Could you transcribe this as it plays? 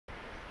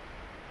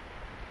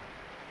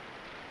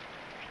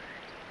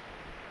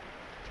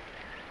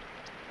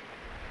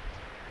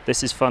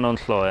This is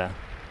Ffynnon,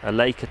 a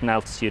lake at an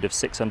altitude of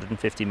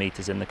 650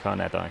 metres in the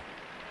Chennau,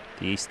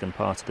 the eastern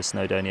part of the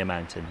Snowdonia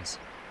mountains.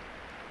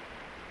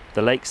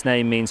 The lake's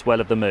name means Well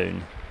of the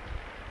Moon.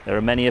 There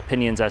are many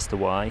opinions as to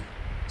why,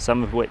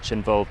 some of which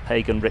involve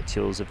pagan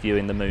rituals of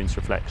viewing the moon's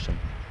reflection.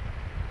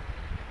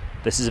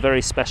 This is a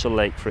very special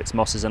lake for its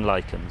mosses and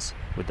lichens,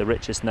 with the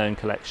richest known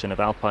collection of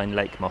alpine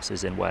lake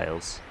mosses in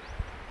Wales.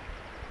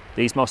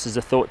 These mosses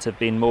are thought to have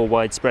been more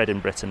widespread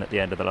in Britain at the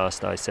end of the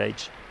last ice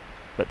age,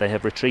 but they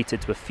have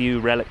retreated to a few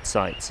relict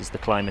sites as the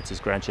climate has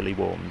gradually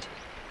warmed.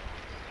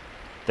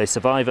 They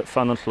survive at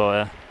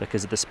Ffynnon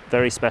because of the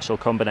very special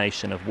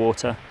combination of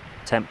water,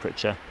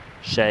 temperature,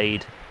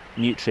 shade,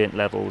 nutrient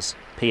levels,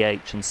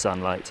 pH and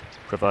sunlight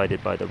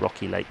provided by the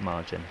rocky lake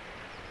margin.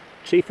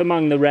 Chief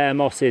among the rare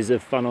mosses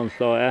of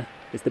Ffynnon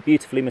is the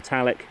beautifully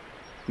metallic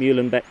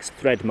Muehlenbeck's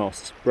thread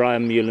moss,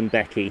 Brian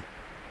Muehlenbecki.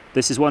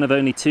 This is one of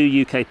only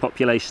 2 UK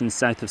populations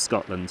south of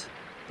Scotland,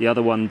 the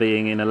other one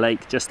being in a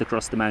lake just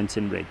across the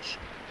mountain ridge.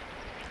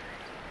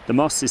 The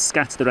moss is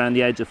scattered around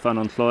the edge of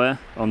Ffynnon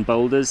on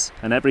boulders,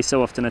 and every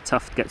so often a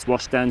tuft gets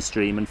washed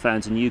downstream and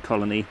founds a new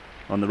colony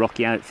on the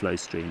rocky outflow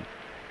stream.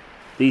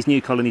 These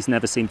new colonies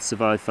never seem to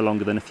survive for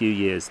longer than a few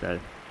years though,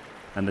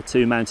 and the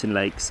 2 mountain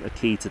lakes are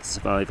key to the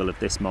survival of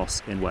this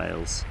moss in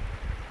Wales.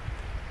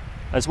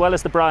 As well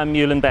as the Brian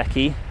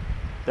Muehlenbecki,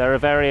 there are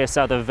various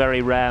other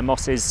very rare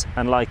mosses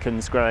and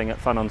lichens growing at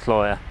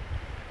Ffynnon.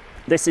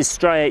 This is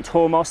striate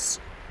hormoss,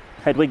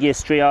 Hedwigia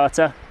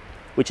striata,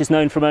 which is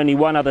known from only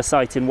one other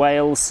site in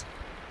Wales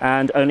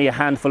and only a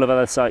handful of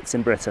other sites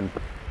in Britain.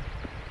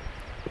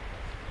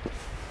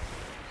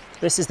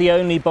 This is the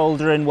only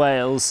boulder in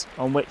Wales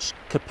on which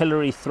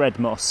capillary thread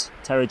moss,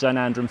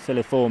 Pterygynandrum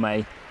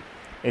filiforme,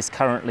 is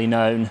currently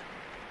known.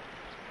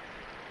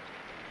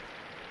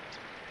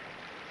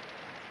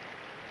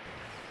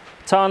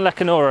 Tarn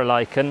Llynnau'r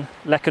lichen,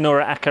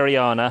 Llynnau'r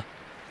acariana,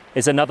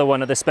 is another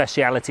one of the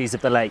specialities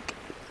of the lake.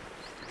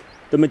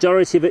 The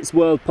majority of its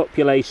world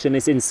population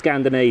is in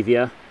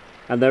Scandinavia,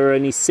 and there are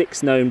only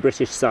 6 known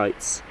British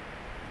sites.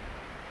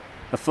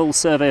 A full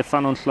survey of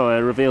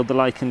Ffynnon revealed the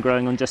lichen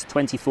growing on just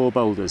 24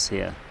 boulders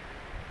here,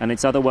 and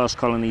its other Welsh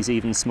colonies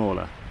even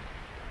smaller.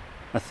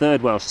 A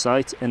third Welsh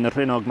site, in the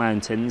Llynnau'r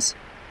Mountains,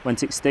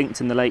 went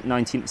extinct in the late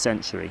 19th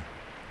century,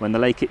 when the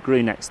lake it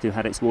grew next to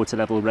had its water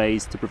level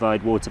raised to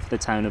provide water for the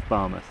town of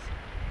Barmouth.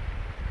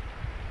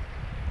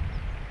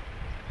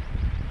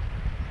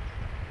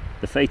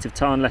 The fate of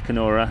Tarn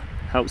Llynnau'r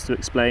helps to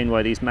explain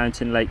why these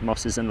mountain lake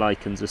mosses and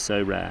lichens are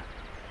so rare.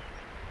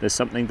 There's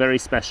something very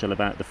special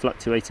about the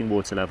fluctuating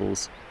water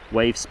levels,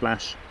 wave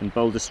splash and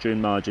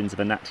boulder-strewn margins of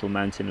a natural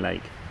mountain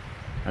lake,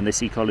 and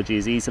this ecology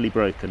is easily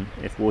broken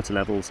if water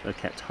levels are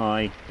kept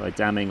high by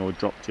damming or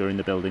dropped during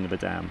the building of a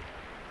dam.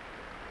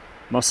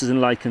 Mosses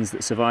and lichens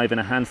that survive in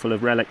a handful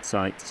of relict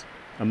sites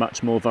are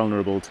much more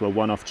vulnerable to a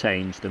one-off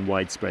change than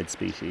widespread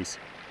species,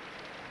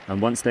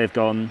 and once they have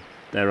gone,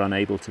 they're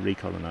unable to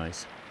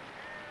recolonise.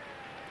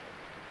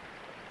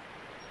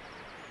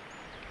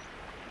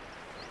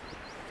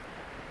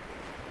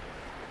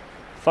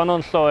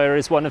 Ffynnon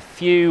is one of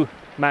few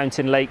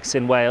mountain lakes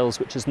in Wales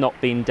which has not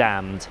been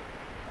dammed.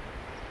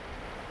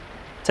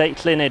 Take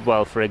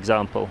Llynnau'r for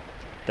example.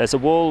 There's a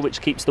wall which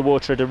keeps the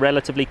water at a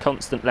relatively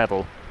constant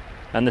level,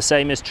 and the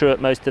same is true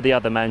at most of the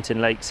other mountain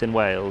lakes in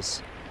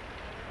Wales.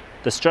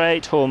 The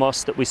striate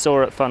hormoss that we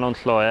saw at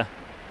Ffynnon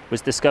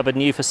was discovered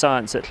new for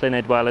science at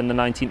Llynnau'r in the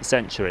 19th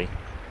century,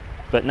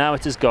 but now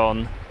it has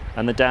gone,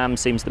 and the dam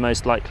seems the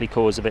most likely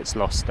cause of its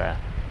loss there.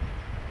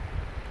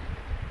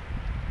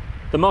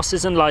 The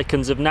mosses and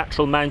lichens of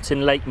natural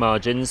mountain lake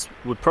margins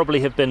would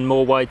probably have been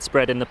more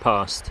widespread in the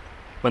past,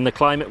 when the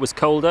climate was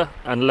colder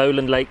and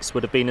lowland lakes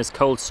would have been as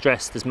cold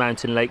stressed as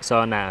mountain lakes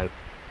are now.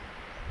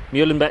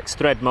 Muehlenbeck's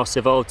thread moss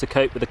evolved to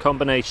cope with a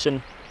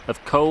combination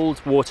of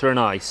cold, water and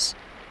ice,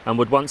 and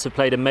would once have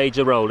played a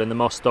major role in the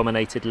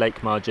moss-dominated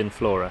lake margin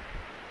flora.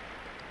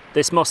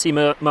 This mossy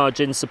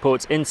margin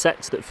supports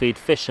insects that feed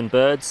fish and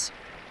birds,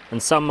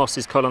 and some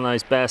mosses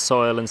colonise bare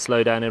soil and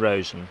slow down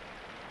erosion.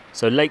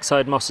 So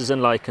lakeside mosses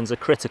and lichens are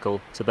critical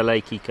to the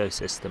lake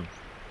ecosystem.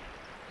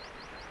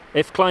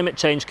 If climate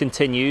change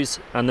continues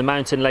and the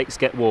mountain lakes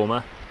get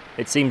warmer,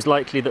 it seems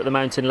likely that the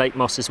mountain lake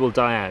mosses will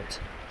die out,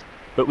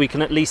 but we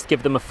can at least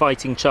give them a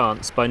fighting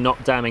chance by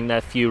not damming their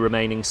few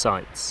remaining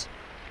sites.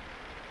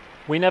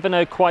 We never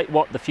know quite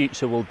what the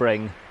future will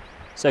bring,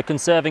 so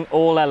conserving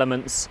all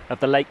elements of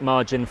the lake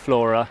margin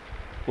flora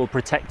will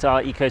protect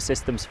our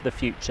ecosystems for the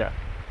future,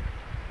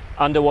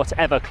 under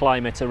whatever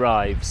climate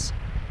arrives.